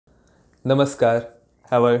नमस्कार,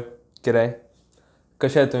 हावर किराय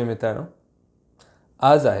कशा आहे तुम्ही मित्रांनो?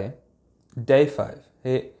 आज आहे day 5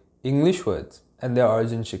 hey English words and there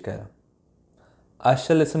origin शिकायला.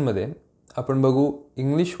 आजच्या लेसनमध्ये आपण बघू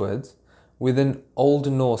English words with in old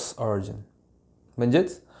Norse origin,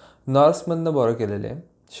 म्हणजेच नॉर्समधनं बॉरो केलेले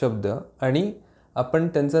शब्द आणि आपण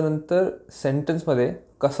त्यांचा नंतर सेंटेन्समध्ये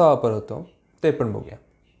कसा वापर होतो ते पण बघूया.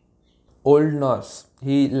 ओल्ड नॉर्स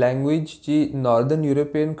ही लँग्वेज जी नॉर्दर्न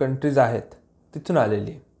युरोपियन कंट्रीज आहेत तिथून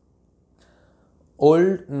आलेली आहे.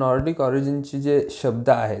 ओल्ड नॉर्डिक ऑरिजिनचे जे शब्द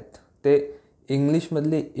आहेत ते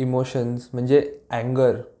इंग्लिशमधले इमोशन्स म्हणजे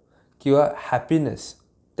ॲंगर किंवा हॅपीनेस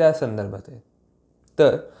त्या संदर्भात आहेत.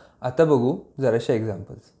 तर आता बघू जराशे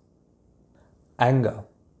examples. ॲंगर.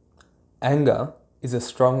 ॲंगर is a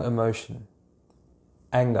strong emotion.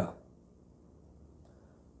 ॲंगर.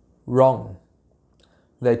 Wrong.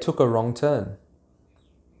 They took a wrong turn.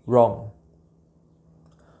 Wrong.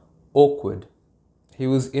 Awkward. He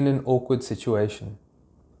was in an awkward situation.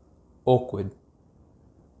 Awkward.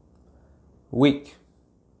 Weak.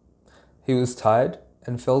 He was tired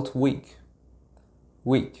and felt weak.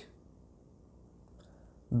 Weak.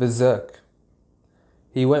 Berserk.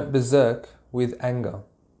 He went berserk with anger.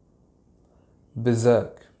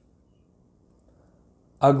 Berserk.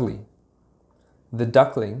 Ugly. The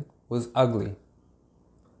duckling was ugly.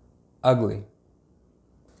 Ugly.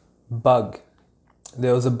 Bug.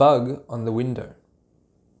 There was a bug on the window.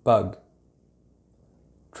 Bug.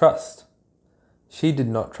 Trust. She did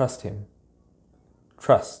not trust him.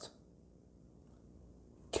 Trust.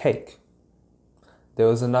 Cake. There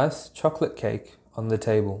was a nice chocolate cake on the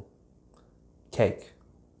table. Cake.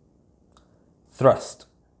 Thrust.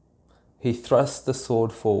 He thrust the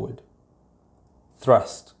sword forward.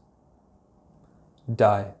 Thrust.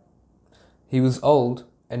 Die. He was old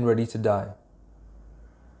and ready to die.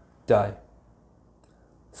 Die.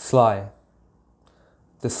 Sly.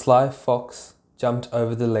 The sly fox jumped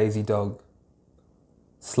over the lazy dog.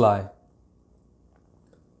 Sly.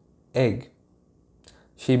 Egg.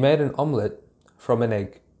 She made an omelette from an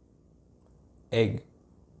egg. Egg.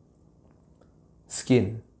 Skin.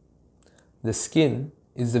 The skin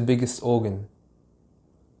is the biggest organ.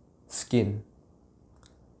 Skin.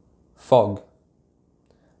 Fog.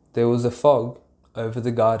 There was a fog over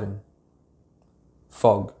the garden.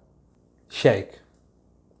 Fog. Shake.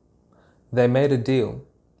 They made a deal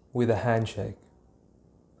with a handshake.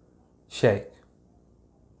 Shake.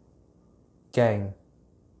 Gang.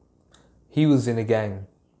 He was in a gang.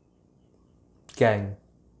 Gang.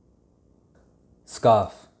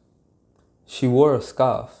 Scarf. She wore a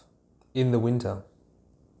scarf in the winter.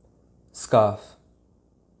 Scarf.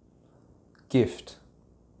 Gift.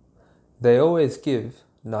 They always give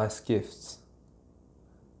nice gifts.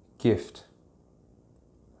 Gift.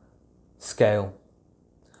 Scale.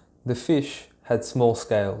 The fish had small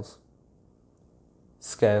scales.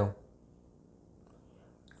 Scale.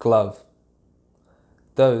 Glove.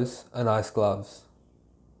 Those are nice gloves.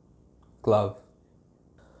 Glove.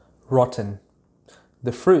 Rotten.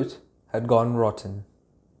 The fruit had gone rotten.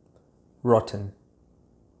 Rotten.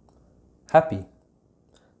 Happy.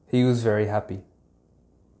 He was very happy.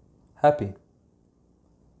 Happy.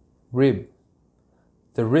 Rib.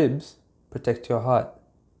 The ribs protect your heart.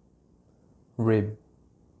 Rib.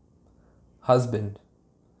 Husband.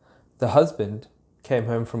 The husband came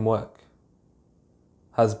home from work.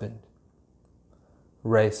 Husband.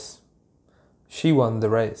 Race. She won the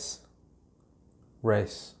race.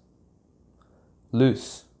 Race.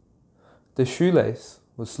 Loose. The shoelace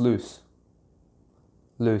was loose.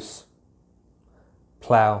 Loose.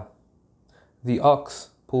 Plow. The ox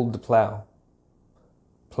pulled the plow.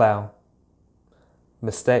 Plow.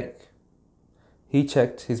 Mistake. He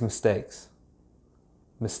checked his mistakes.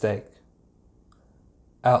 Mistake.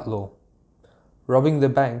 Outlaw. Robbing the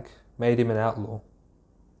bank made him an outlaw.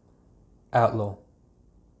 Outlaw.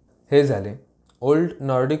 हे झाले old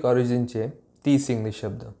Nordic ऑरिजिनचे 30 English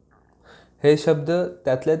शब्द. हे शब्द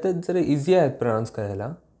त्यातल्या त्यात जरा easy आहेत pronouns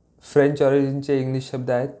करायला. French ऑरिजिनचे English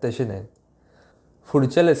शब्द आहेत तसे नाहीत.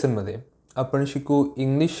 पुढच्या लेसनमध्ये आपण शिकू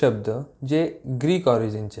इंग्लिश शब्द जे ग्रीक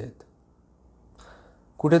ऑरिजिनचे आहेत.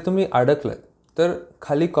 कुठे तुम्ही अडकलात तर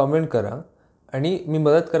खाली कॉमेंट करा आणि मी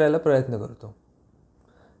मदत करायला प्रयत्न करतो.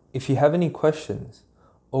 If you have any questions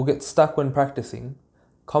or get stuck when practicing,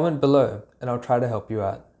 comment below and I'll try to help you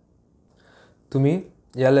out. तुम्ही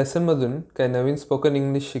या लेसनमधून काही नवीन स्पोकन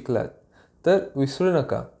इंग्लिश शिकलात तर विसरू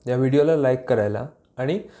नका या व्हिडिओला लाईक करायला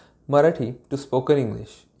आणि मराठी टू स्पोकन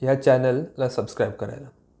इंग्लिश ह्या चॅनलला सबस्क्राईब करायला.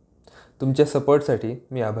 तुमच्या सपोर्टसाठी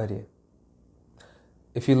मी आभारी आहे.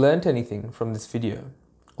 If you learned anything from this video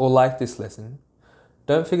or liked this lesson,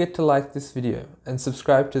 Don't forget to like this video and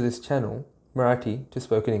subscribe to this channel, Marathi to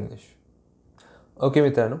Spoken English. Okay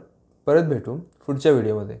मित्रांनो, परत भेटू पुढच्या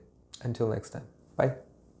व्हिडिओमध्ये. Until next time. Bye.